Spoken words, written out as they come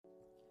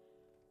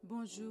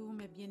Bonjour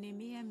mes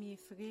bien-aimés amis et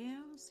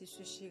frères, c'est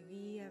ce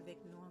chéri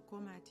avec nous encore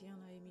matin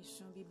dans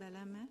l'émission Bible à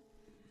la main.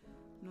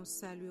 Nous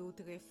saluons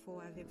très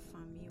fort avec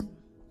famille.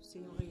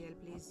 C'est un réel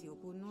plaisir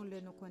pour nous.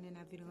 Là, nous connaissons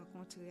la vie de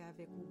rencontrer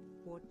avec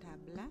vous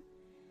portable là.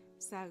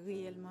 Ça a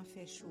réellement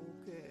fait chaud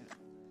au cœur.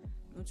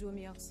 Nous disons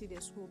merci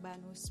d'être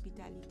nos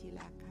hospitalité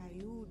la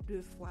caillou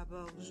 2 fois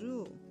par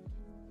jour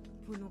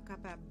pour nous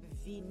capables de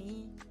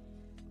venir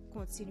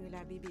continuer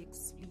la Bible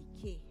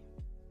expliquer.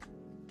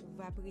 On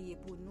va prier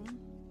pour nous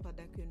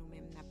pendant que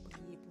nous-mêmes nous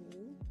prions pour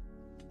vous,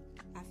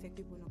 afin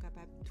que pour nous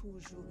capables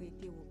toujours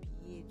être au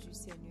pied du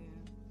Seigneur.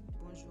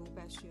 Bonjour,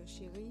 pasteur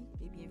chéri,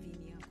 et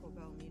bienvenue encore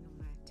parmi nous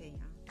matin.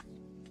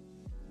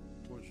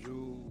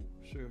 Bonjour,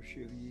 sœur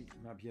chérie,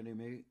 ma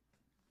bien-aimée.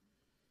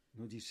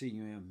 Nous disons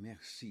Seigneur,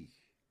 merci.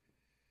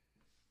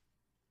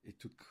 Et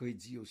tout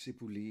crédit aussi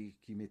pour les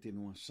qui mettaient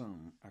nous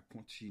ensemble à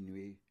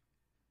continuer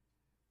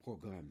le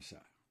programme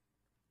ça.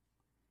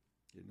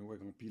 Et nous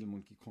avons pile le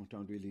monde qui est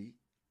content de lui.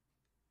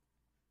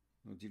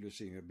 Nous disons le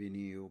Seigneur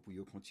béni pour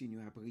vous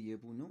continuer à prier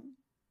pour nous.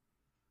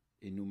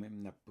 Et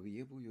nous-mêmes, nous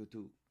prié pour vous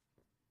tout.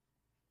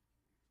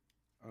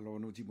 Alors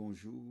nous disons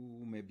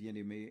bonjour, mes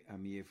bien-aimés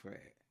amis et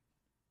frères.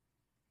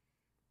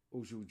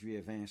 Aujourd'hui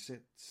est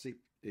 27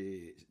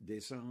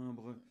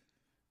 décembre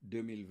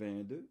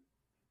 2022.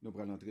 Nous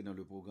allons entrer dans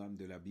le programme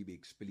de la Bible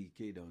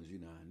expliquée dans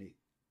une année.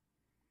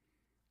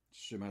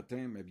 Ce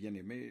matin, mes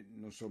bien-aimés,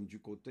 nous sommes du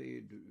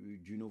côté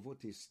du Nouveau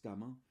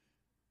Testament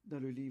dans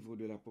le livre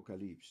de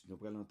l'Apocalypse.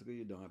 Nous allons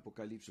entrer dans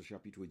l'Apocalypse au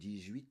chapitre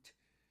 18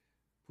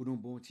 pour une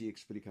bonne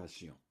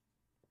explication.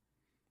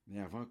 Mais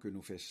avant que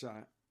nous fassions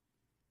ça,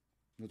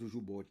 nous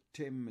toujours beau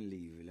thème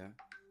livre là,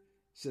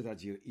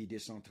 c'est-à-dire idée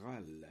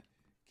centrale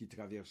qui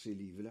traverse ce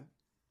livre là,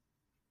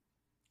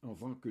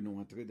 avant que nous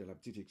entrions dans la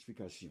petite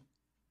explication.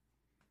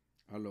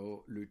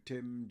 Alors, le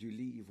thème du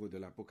livre de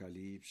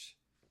l'Apocalypse,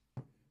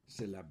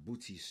 c'est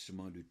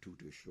l'aboutissement de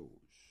toutes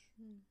choses.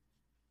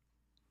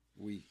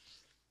 Oui,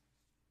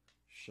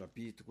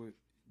 chapitre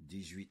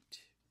 18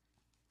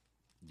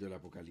 de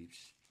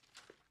l'Apocalypse.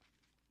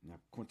 On a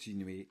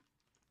continué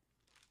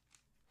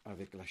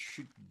avec la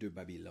chute de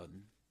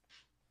Babylone.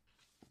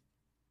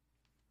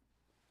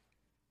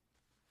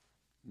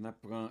 On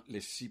apprend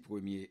les 6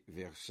 premiers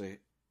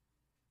versets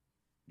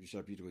du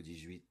chapitre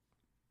 18.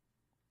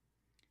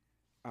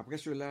 Après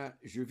cela,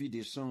 je vis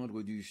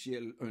descendre du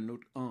ciel un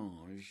autre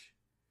ange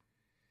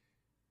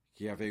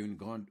qui avait une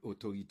grande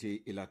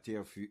autorité, et la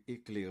terre fut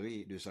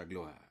éclairée de sa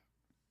gloire.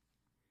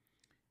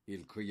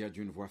 Il cria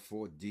d'une voix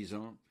forte,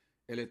 disant,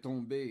 « Elle est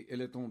tombée,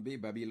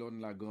 Babylone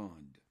la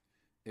grande.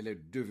 Elle est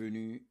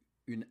devenue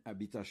une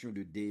habitation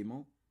de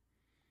démons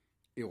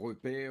et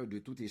repère de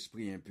tout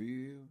esprit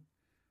impur,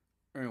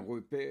 un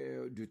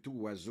repère de tout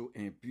oiseau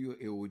impur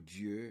et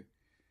odieux,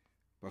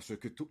 parce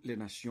que toutes les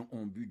nations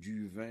ont bu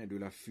du vin de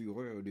la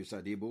fureur de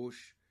sa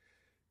débauche,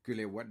 que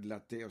les rois de la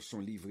terre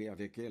sont livrés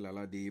avec elle à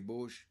la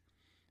débauche,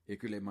 et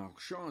que les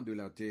marchands de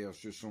la terre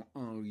se sont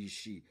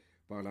enrichis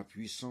par la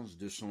puissance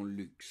de son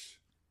luxe.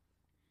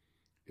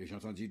 Et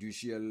j'entendis du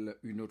ciel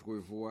une autre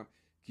voix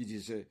qui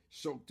disait, «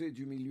 Sortez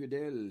du milieu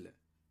d'elle,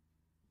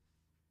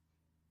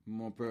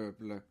 mon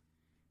peuple,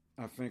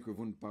 afin que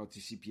vous ne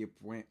participiez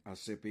point à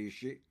ses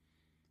péchés,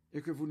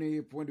 et que vous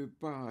n'ayez point de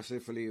part à ses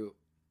fléaux.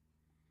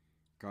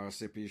 Car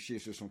ses péchés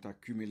se sont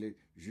accumulés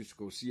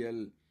jusqu'au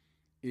ciel,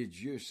 et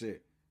Dieu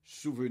s'est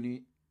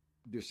souvenu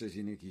de ses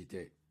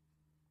iniquités.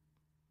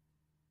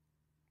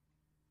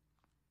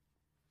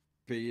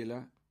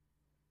 Payez-la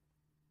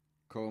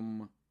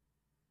comme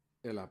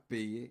elle a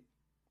payé,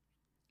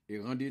 et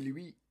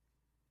rendez-lui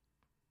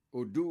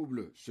au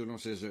double selon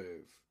ses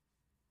œuvres.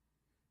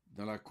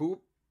 Dans la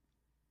coupe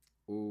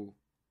où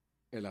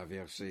elle a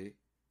versé,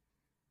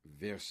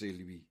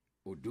 versez-lui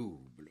au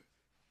double. »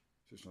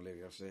 Ce sont les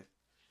versets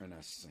 1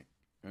 à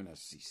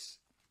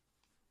 6.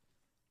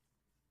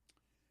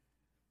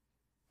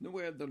 Nous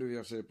voyons dans le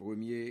verset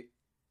 1er,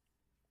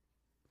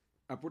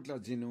 apôtre l'a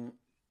dit nous,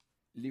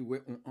 il y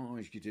a un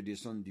ange qui te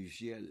descend du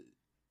ciel.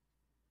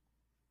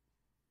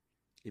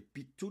 Et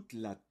puis toute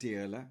la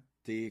terre là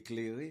t'est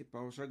éclairée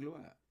par sa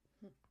gloire.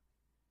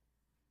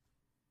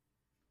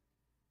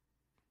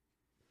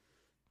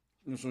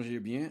 Nous songez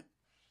bien,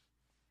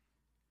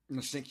 dans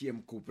le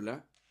 5e couple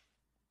là,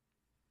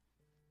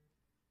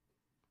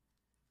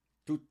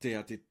 toute terre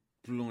a été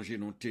plongée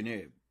dans les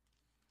ténèbres.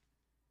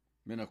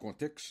 Mais dans le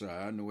contexte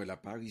ça, nous avons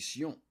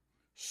l'apparition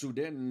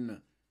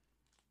soudaine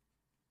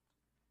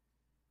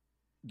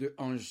de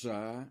ange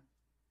ça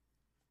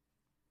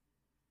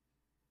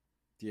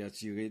qui a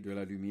tiré de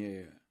la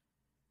lumière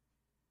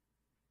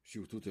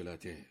sur toute la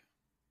terre.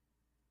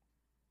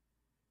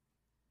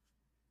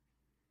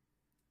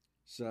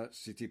 Ça,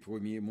 c'était le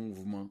premier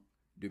mouvement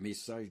de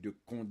message de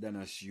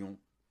condamnation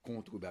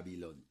contre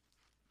Babylone.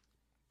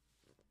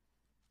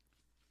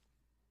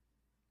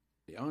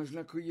 Et ange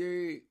l'a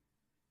crié,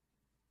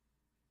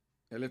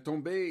 « Elle est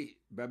tombée,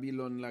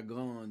 Babylone la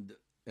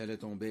grande, elle est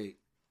tombée. »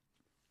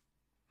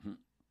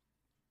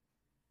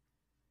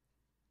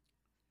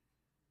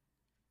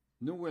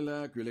 Nous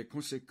voilà que les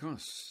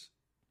conséquences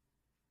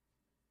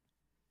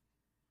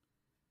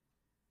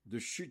de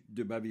chute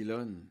de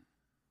Babylone,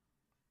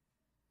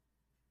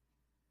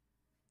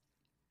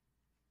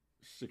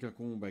 c'est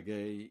qu'on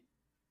bagaille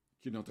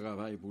qui n'en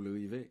travaille pour le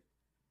rivet.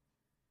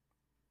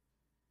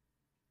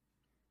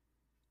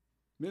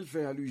 Mais elle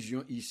fait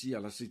allusion ici à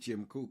la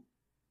 7e coupe,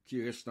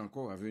 qui reste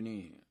encore à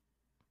venir.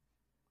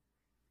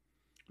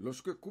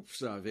 Lorsque coupe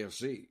ça a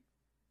versé,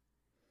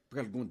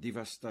 pral gon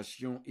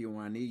dévastation et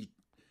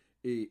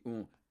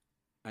un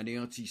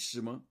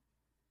anéantissement,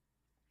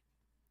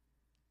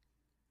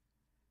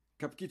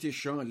 cap quitte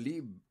champ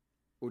libre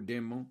aux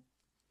démons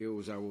et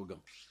aux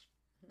arrogants.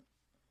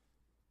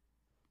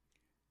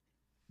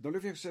 Dans le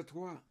verset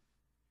 3,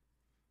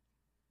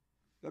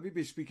 la Bible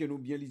explique nous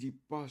bien, il dit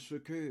parce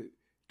que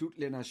toutes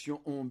les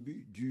nations ont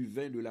bu du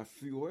vin de la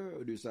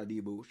fureur de sa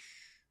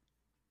débauche.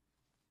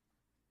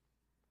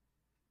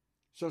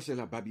 Ça, c'est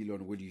la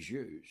Babylone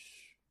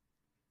religieuse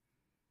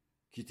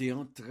qui t'a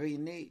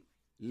entraîné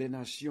les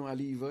nations à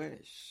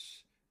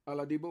l'ivresse, à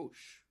la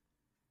débauche.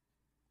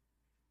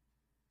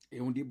 Et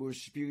on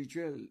débauche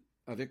spirituelle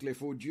avec les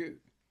faux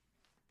dieux.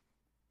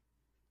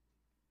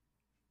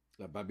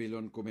 La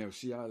Babylone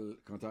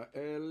commerciale, quant à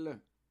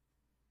elle,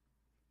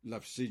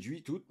 l'a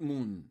séduit tout le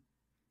monde.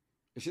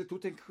 Et c'est tout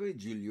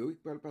incrédule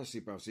qui peut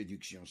passer par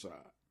séduction,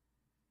 ça.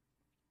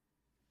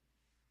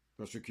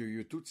 Parce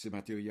que toutes ces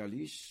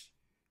matérialistes,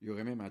 il y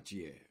aurait même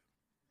matière.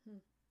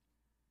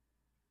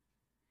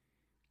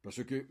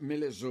 Parce que, mais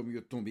les hommes,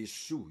 ils tombés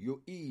sous,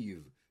 ils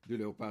ivres de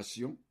leur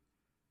passion,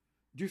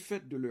 du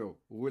fait de leur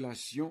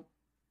relation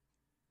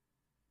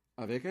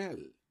avec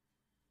elle.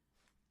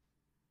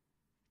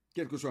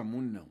 Quel que soit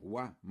mon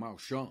roi,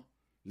 marchand,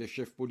 les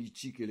chefs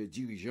politiques et les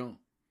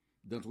dirigeants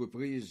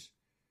d'entreprises,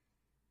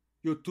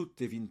 ils ont tous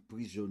été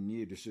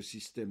prisonniers de ce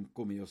système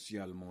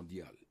commercial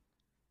mondial.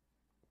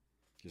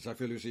 C'est ça que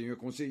fait le Seigneur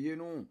conseiller,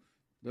 non?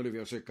 Dans le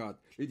verset 4,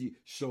 il dit,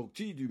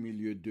 sortez du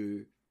milieu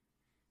d'eux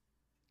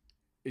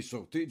et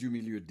sortez du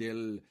milieu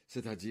d'elle,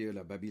 c'est-à-dire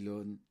la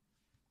Babylone,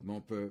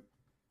 mon peuple.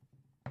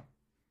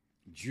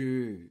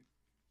 Dieu,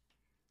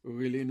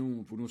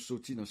 relais-nous pour nous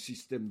sortir dans ce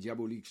système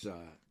diabolique,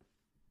 ça.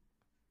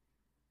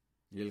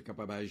 Il est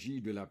capable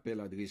d'agir de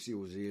l'appel adressé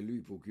aux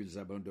élus pour qu'ils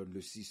abandonnent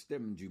le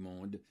système du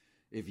monde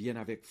et viennent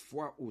avec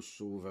foi au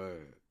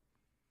Sauveur.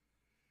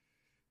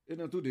 Et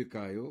dans tous les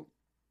cas,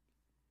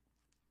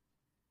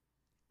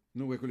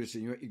 nous voyons que le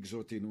Seigneur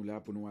exhorte nous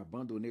là pour nous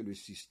abandonner le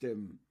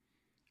système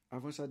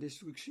avant sa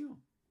destruction.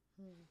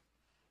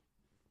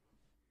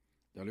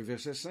 Dans le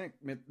verset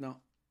 5,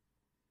 maintenant,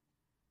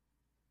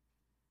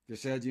 le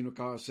Seigneur dit nous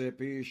car ces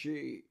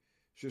péchés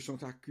se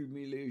sont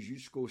accumulés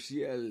jusqu'au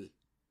ciel.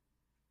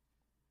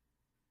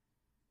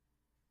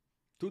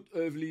 Toute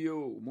œuvre liée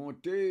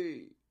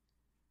montée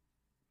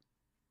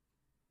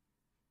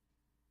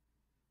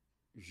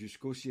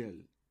jusqu'au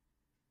ciel.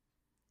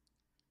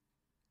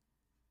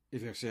 Et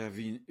verset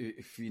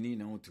fini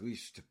dans une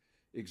triste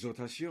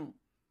exhortation.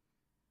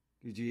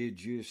 Il dit, et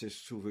Dieu s'est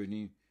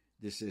souvenu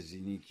de ses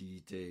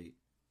iniquités.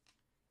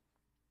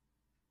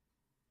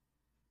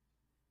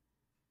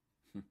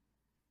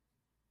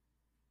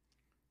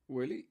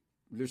 Oui,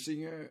 le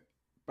Seigneur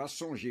pas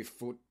songé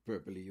faute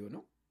peuple,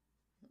 non?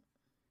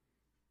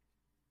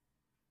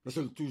 Parce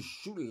qu'il est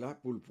toujours là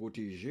pour le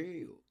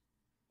protéger.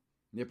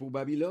 Mais pour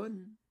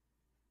Babylone,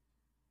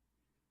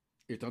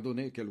 étant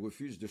donné qu'elle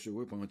refuse de se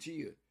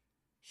repentir,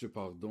 ce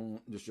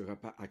pardon ne sera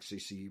pas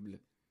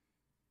accessible.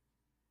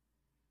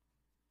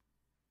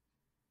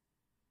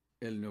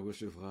 Elle ne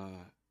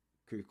recevra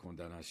que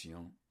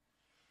condamnation.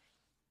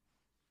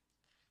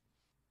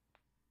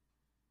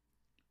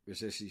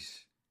 Verset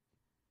 6.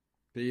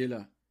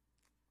 Payez-la.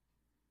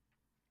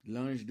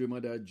 L'ange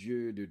demande à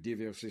Dieu de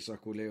déverser sa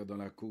colère dans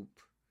la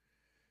coupe,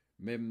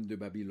 même de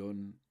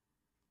Babylone,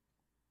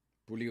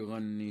 pour les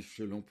rendre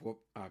selon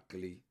propre acte,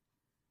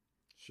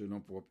 selon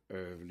propre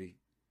œuvre.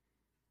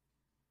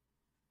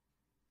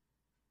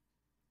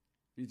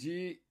 Il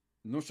dit,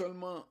 non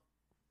seulement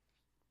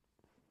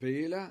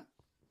payez-la,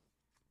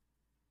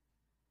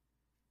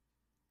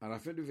 à la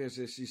fin du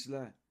verset 6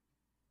 là,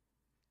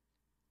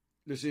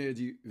 le Seigneur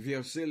dit,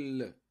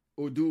 versez-le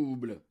au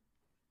double,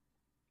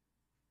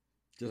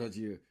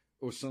 c'est-à-dire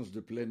au sens de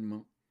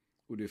pleinement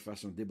ou de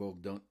façon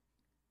débordante.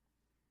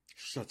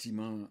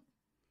 Châtiment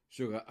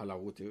sera à la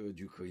hauteur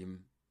du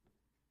crime.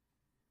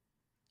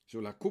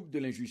 Sur la coupe de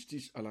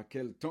l'injustice à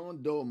laquelle tant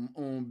d'hommes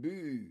ont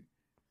bu,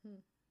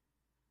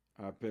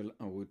 appelle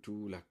en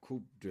retour la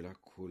coupe de la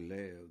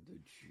colère de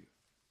Dieu.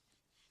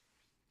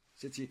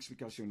 Cette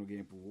explication nous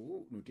gagne pour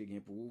vous, nous te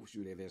gagne pour vous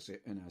sur les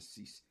versets 1 à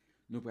 6.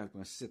 Nous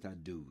parlons 7 à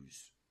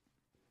 12.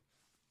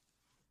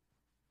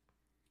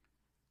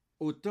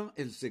 Autant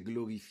elle s'est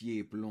glorifiée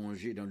et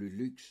plongée dans le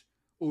luxe,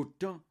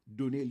 autant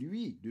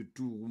donnez-lui de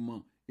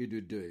tourments et de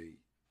deuil.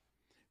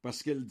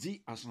 Parce qu'elle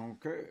dit en son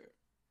cœur,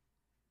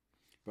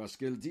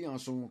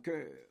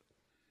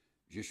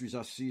 je suis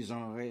assise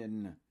en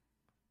reine,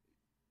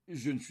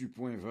 je ne suis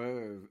point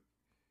veuve,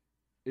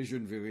 et je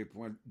ne verrai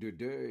point de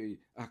deuil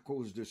à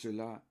cause de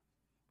cela.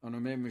 En un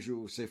même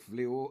jour, ces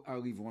fléaux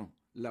arriveront,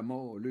 la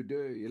mort, le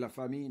deuil et la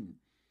famine,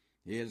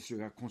 et elle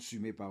sera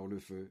consumée par le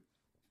feu.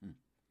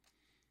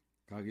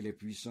 car il est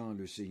puissant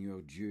le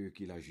Seigneur Dieu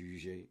qui l'a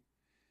jugé.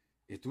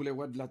 Et tous les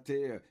rois de la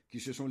terre qui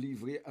se sont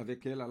livrés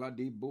avec elle à la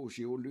débauche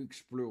et au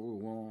luxe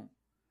pleureront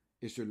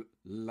et se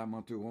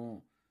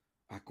lamenteront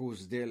à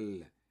cause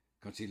d'elle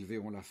quand ils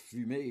verront la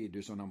fumée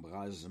de son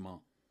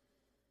embrasement.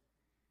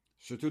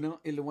 Se tenant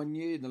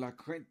éloignés dans la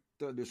crainte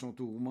de son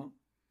tourment,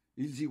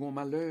 ils diront: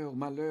 malheur,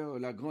 malheur,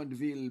 la grande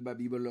ville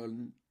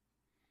Babylone,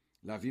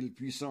 la ville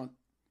puissante,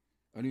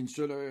 en une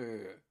seule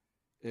heure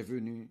est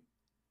venu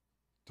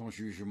ton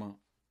jugement.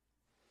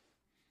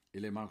 Et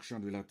les marchands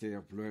de la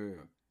terre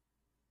pleurent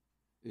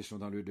et sont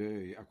dans le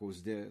deuil à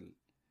cause d'elle,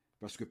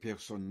 parce que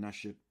personne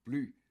n'achète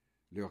plus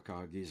leur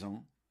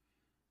cargaison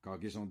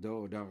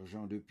d'or,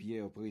 d'argent, de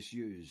pierres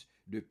précieuses,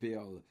 de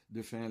perles,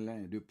 de fin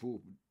lin, de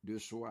pourpre, de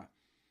soie,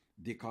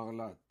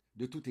 d'écarlate,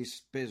 de toute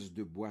espèce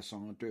de bois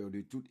senteur, de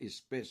toute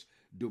espèce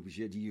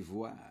d'objets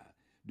d'ivoire,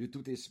 de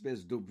toute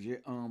espèce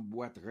d'objets en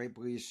bois très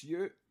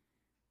précieux,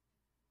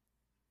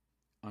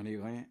 en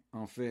airain,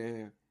 en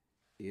fer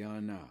et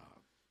en or.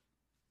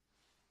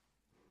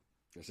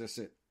 Verset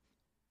 7.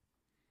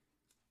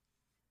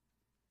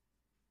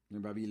 De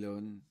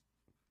Babylone,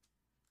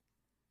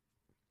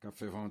 qu'a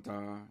fait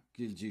vantard,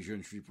 qu'il dit: je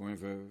ne suis point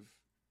veuve,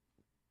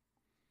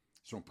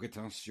 son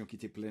prétention qui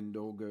était pleine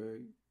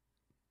d'orgueil,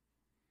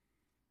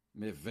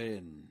 mais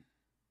vaine,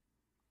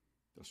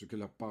 parce que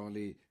l'a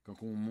parlé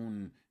quand on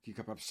monde qui est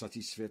capable de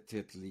satisfaire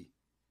tête li.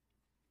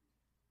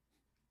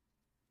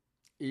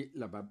 Et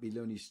la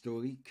Babylone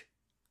historique,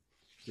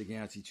 c'est une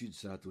attitude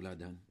ça tout la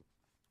donne.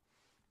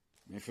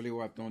 Mais il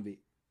fallait attendre.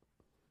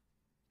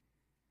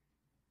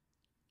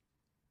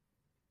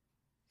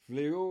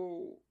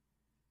 Fléau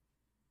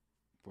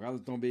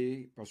pral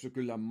tomber parce que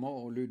la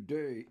mort, le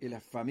deuil et la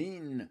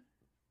famine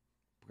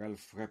pral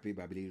frapper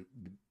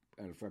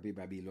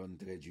Babylone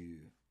très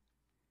dur.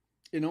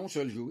 Et non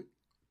seul jour,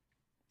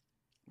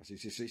 parce que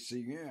c'est le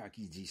Seigneur à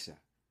qui dit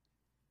ça.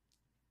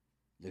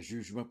 Le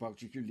jugement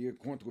particulier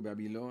contre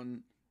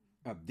Babylone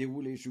a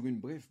déroulé sur une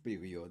brève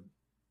période.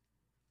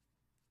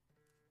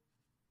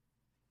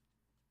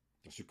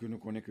 Parce que nous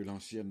connaissons que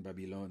l'ancienne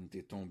Babylone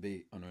est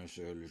tombée en un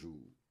seul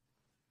jour.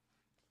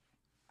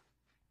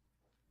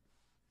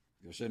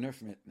 Verset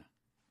 9 maintenant.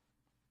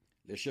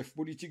 Les chefs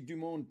politiques du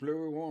monde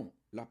pleureront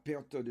la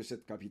perte de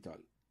cette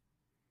capitale,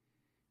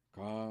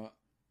 car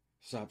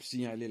ça a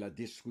signalé la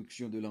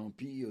destruction de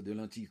l'empire de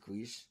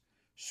l'Antichrist,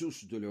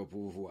 source de leur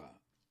pouvoir.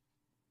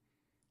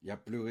 Il a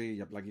pleuré,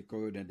 il a plagué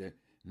corps dans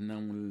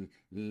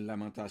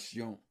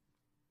lamentation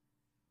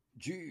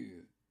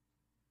dure.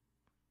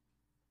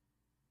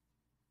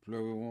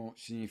 Pleureront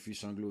signifie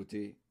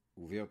sangloter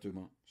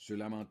ouvertement. Se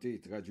lamenter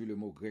traduit le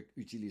mot grec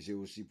utilisé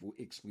aussi pour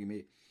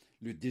exprimer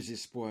le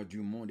désespoir du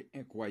monde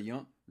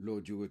incroyant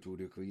lors du retour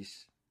de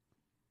Christ.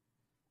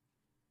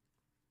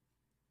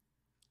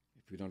 Et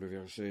puis dans le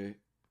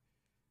verset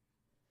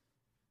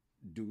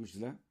 12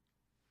 là,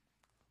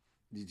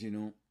 il dit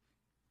non,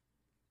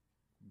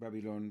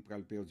 Babylone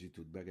pral perdu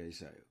tout bagay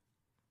sa yo.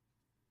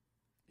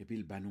 Et puis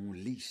il bat une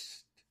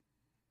liste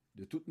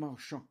de tout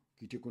marchand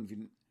qui te kon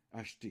vin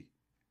acheter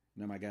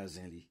dans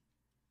magasin li,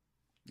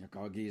 dans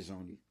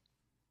cargaison li.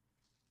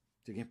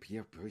 Te gen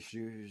pierres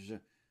précieuses,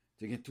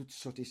 te gen toutes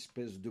sortes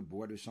d'espèces de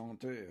bois de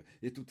senteur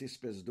et toutes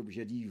espèces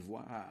d'objets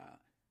d'ivoire.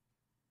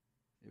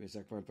 Et bien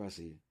ça va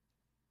passer.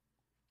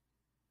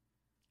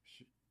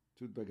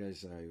 Tout bagay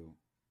sa yo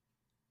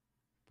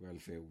pour le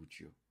faire out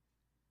yo.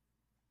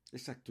 Et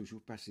ça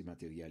toujours passé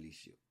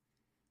matérialiste yo.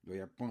 Il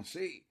a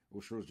pensé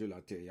aux choses de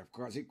la terre, il a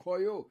crasé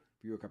quoi yo,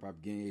 puis il est capable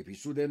de gagner, et puis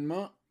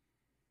soudainement,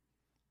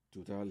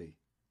 tout allait.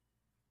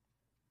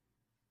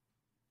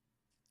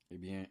 Eh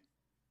bien,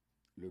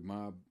 le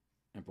marbre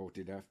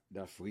importé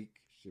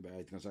d'Afrique, c'est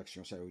la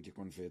transaction ça a été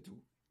qu'on fait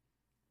tout.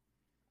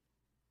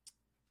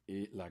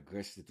 Et la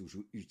Grèce est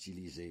toujours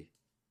utilisée.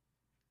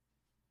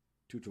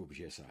 Tout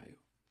objet ça.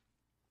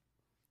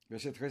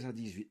 Verset 13 à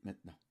 18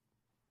 maintenant.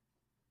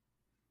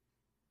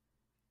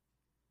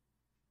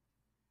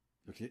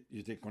 Il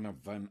était qu'on a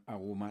 20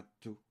 aromates,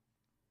 tout.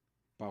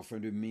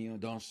 Parfum de myrrhe,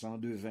 d'encens,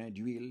 de vin,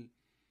 d'huile,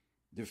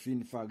 de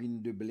fine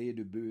farine de blé,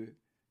 de bœuf,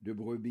 de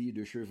brebis,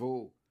 de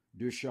chevaux,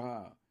 de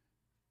chars,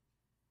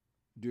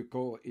 de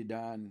corps et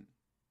d'ânes.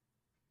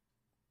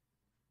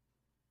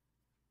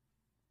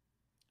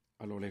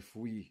 Alors les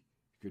fruits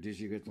que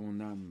désirait ton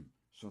âme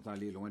sont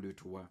allés loin de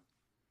toi,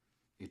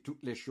 et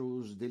toutes les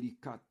choses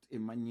délicates et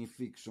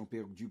magnifiques sont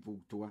perdues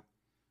pour toi,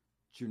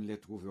 tu ne les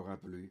trouveras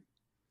plus.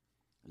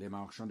 Les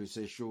marchands de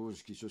ces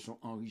choses qui se sont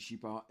enrichis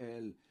par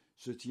elles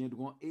se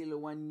tiendront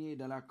éloignés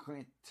dans la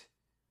crainte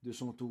de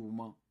son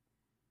tourment.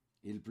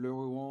 Ils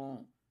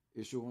pleureront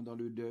et seront dans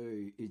le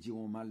deuil et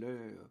diront: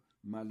 malheur,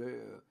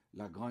 malheur,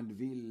 la grande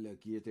ville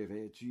qui était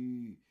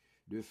vêtue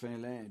de fin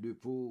lin, de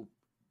pourpre,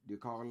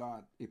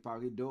 d'écarlate et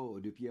parée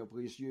d'or, de pierres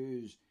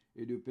précieuses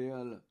et de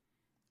perles,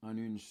 en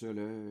une seule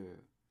heure,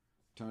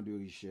 tant de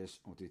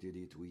richesses ont été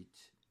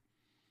détruites.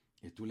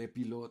 Et tous les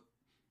pilotes,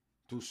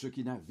 tous ceux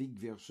qui naviguent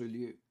vers ce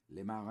lieu,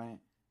 les marins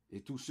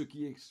et tous ceux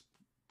qui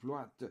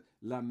exploitent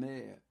la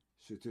mer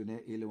se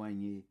tenaient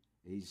éloignés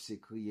et ils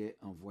s'écriaient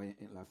en voyant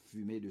la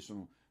fumée de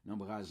son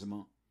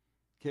embrasement: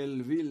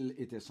 Quelle ville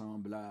était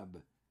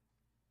semblable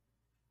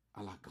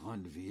à la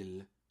grande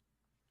ville?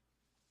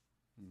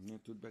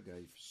 Tout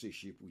bagay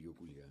séché pour yo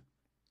koulia.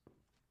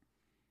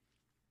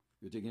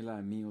 Yo te gen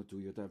la mi autour,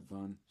 yo tap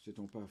vendre, c'est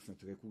ton parfum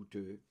très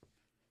coûteux.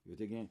 Yo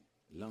te gen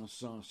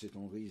l'encens, c'est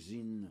ton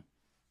résine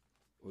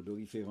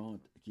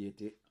odoriférante qui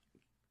était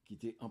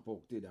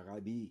emportée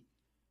d'Arabie,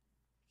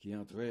 qui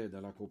entrait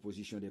dans la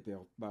composition des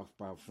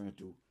parfums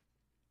tout.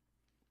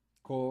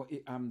 Corps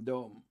et âme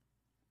d'homme,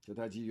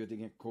 c'est-à-dire yo te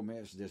gen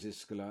commerce des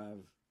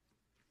esclaves,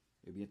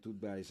 eh bien tout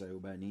bagay ça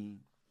yo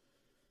bani.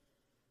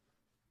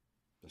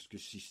 Parce que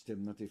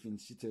système nan te fin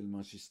si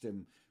tellement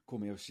système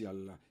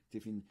commercial là, te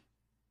fin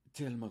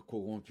tellement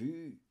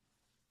corrompu.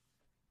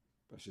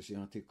 Parce que c'est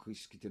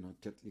Antéchrist qui était dans la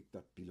tête qui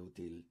t'a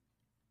piloté.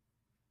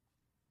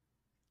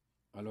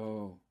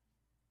 Alors,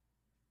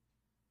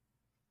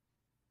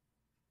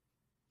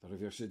 dans le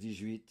verset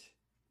 18,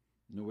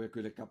 nous voyons que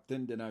les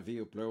capitaines des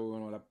navires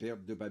pleurent la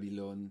perte de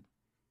Babylone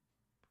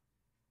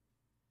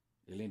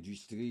et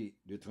l'industrie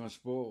de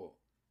transport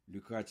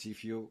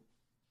lucratif yo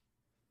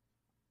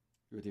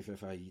été fait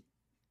faillite.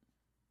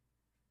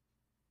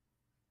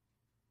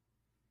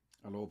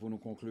 Alors, pour nous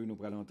conclure, nous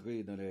allons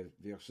entrer dans les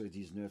versets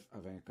 19 à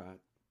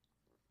 24.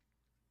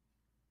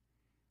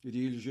 Il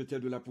dit, ils jetaient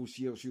de la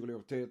poussière sur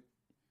leur tête,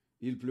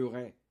 ils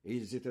pleuraient et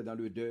ils étaient dans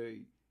le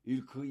deuil.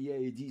 Ils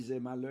criaient et disaient,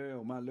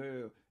 malheur,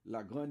 malheur,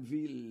 la grande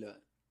ville,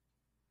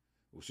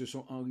 où se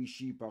sont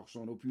enrichis par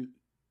son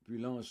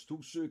opulence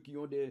tous ceux qui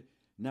ont des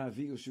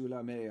navires sur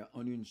la mer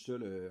en une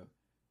seule heure.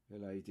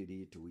 Elle a été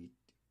détruite.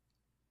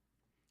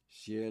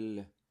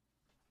 Ciel,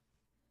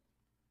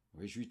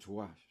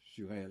 réjouis-toi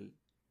sur elle.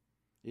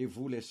 Et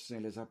vous, les saints,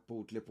 les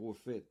apôtres, les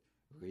prophètes,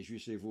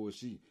 réjouissez-vous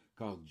aussi,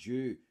 car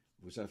Dieu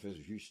vous a fait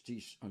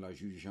justice en la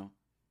jugeant.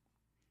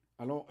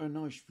 Alors un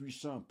ange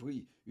puissant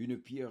prit une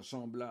pierre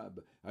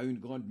semblable à une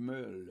grande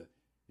meule,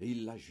 et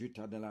il la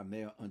jeta dans la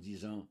mer en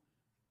disant,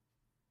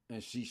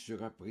 ainsi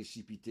sera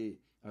précipitée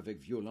avec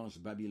violence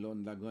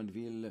Babylone, la grande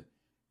ville,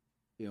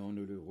 et on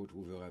ne le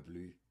retrouvera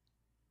plus.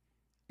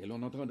 Et l'on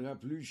n'entendra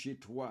plus chez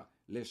toi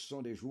les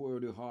sons des joueurs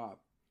de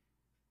harpe,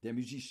 des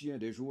musiciens,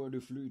 des joueurs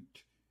de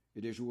flûte, et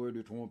des joueurs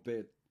de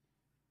trompette.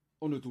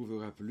 On ne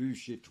trouvera plus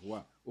chez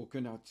toi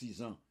aucun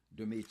artisan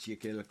de métier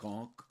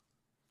quelconque.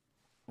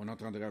 On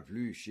n'entendra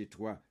plus chez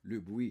toi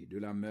le bruit de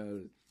la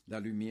meule, la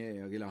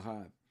lumière et la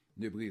harpe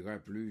ne brillera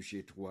plus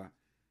chez toi.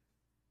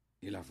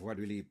 Et la voix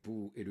de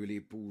l'époux et de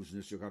l'épouse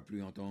ne sera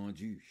plus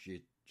entendue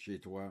chez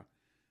toi,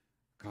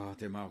 car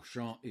tes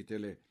marchands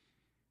étaient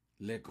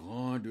les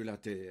grands de la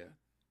terre,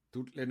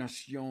 toutes les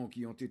nations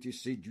qui ont été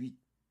séduites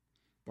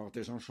par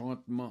tes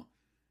enchantements,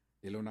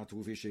 et l'on a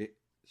trouvé chez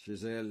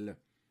elles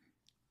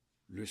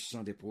le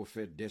sang des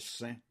prophètes, des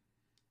saints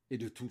et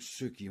de tous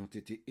ceux qui ont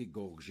été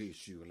égorgés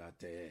sur la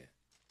terre.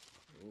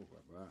 Oh,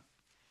 papa,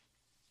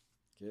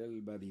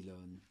 quelle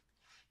Babylone!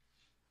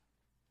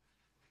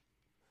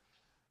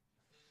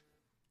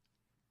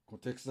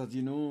 Contexte a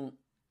dit non,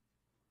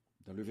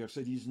 dans le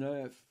verset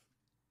 19,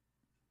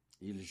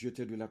 ils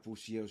jetaient de la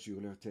poussière sur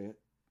leur tête.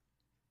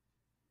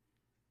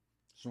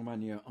 Son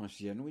manière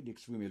ancienne, oui,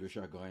 d'exprimer le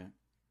chagrin.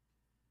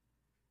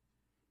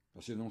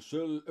 Parce que non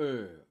seule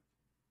heure,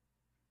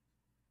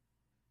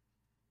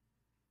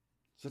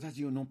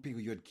 c'est-à-dire non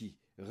période qui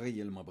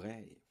réellement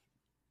brève,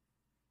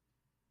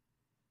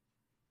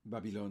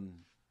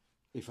 Babylone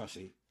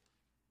effacée.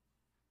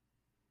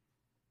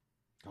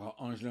 Car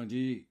ange l'a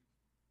dit,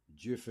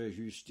 Dieu fait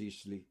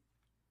justice.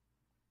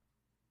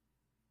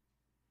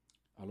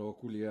 Alors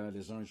qu'Oulia,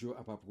 les anges a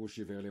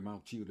approché vers les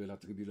martyrs de la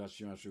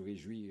tribulation à se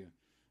réjouir,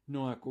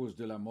 non à cause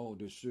de la mort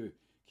de ceux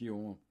qui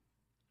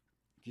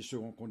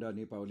seront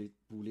condamnés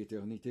pour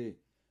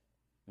l'éternité,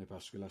 mais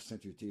parce que la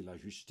sainteté et la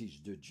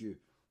justice de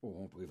Dieu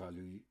auront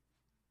prévalu.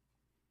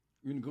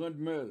 Une grande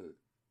meule,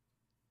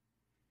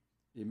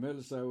 et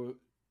meule, ça,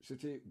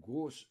 c'était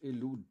grosse et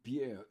lourde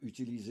pierre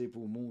utilisée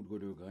pour moudre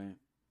de grains.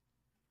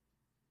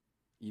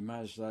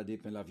 Image, ça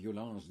dépeint la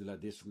violence de la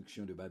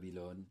destruction de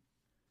Babylone.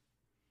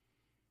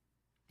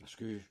 Parce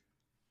que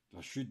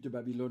la chute de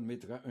Babylone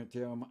mettra un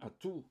terme à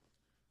tout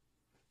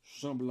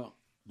semblant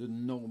de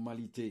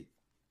normalité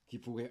qui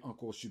pourrait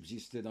encore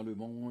subsister dans le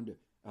monde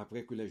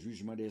après que les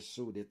jugements des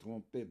sceaux, des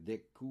trompettes,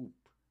 des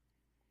coupes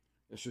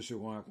se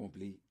seront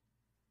accomplis.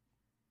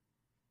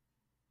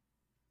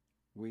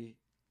 Oui,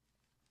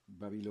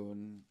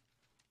 Babylone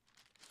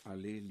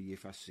allait l'y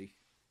effacer.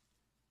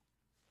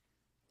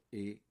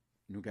 Et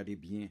nous gardons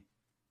bien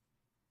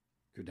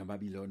que dans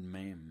Babylone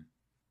même,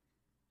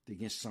 t'es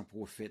gen 100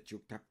 prophètes qui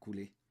ont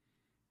coulé.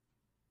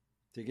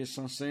 T'es gen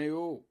 100 saints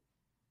yo.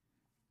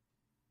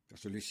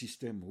 Parce que le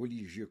système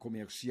religieux,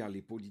 commercial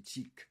et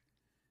politique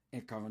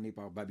incarné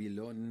par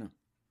Babylone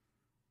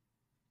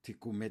te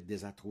commettent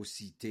des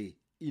atrocités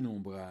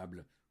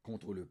innombrables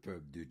contre le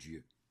peuple de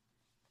Dieu.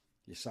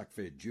 Et ça que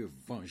fait Dieu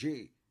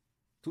venger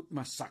tout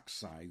massacre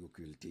ça yo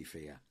que te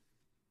fait.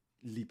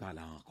 Li pas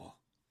là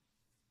encore.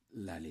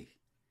 L'aller.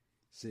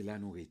 C'est là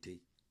nous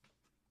été.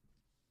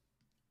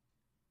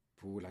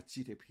 Pour la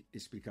petite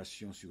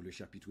explication sur le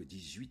chapitre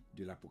 18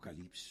 de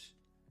l'Apocalypse,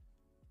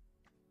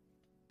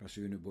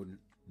 Passez une bonne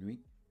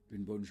nuit,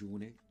 une bonne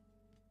journée.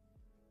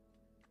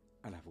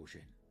 À la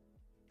prochaine.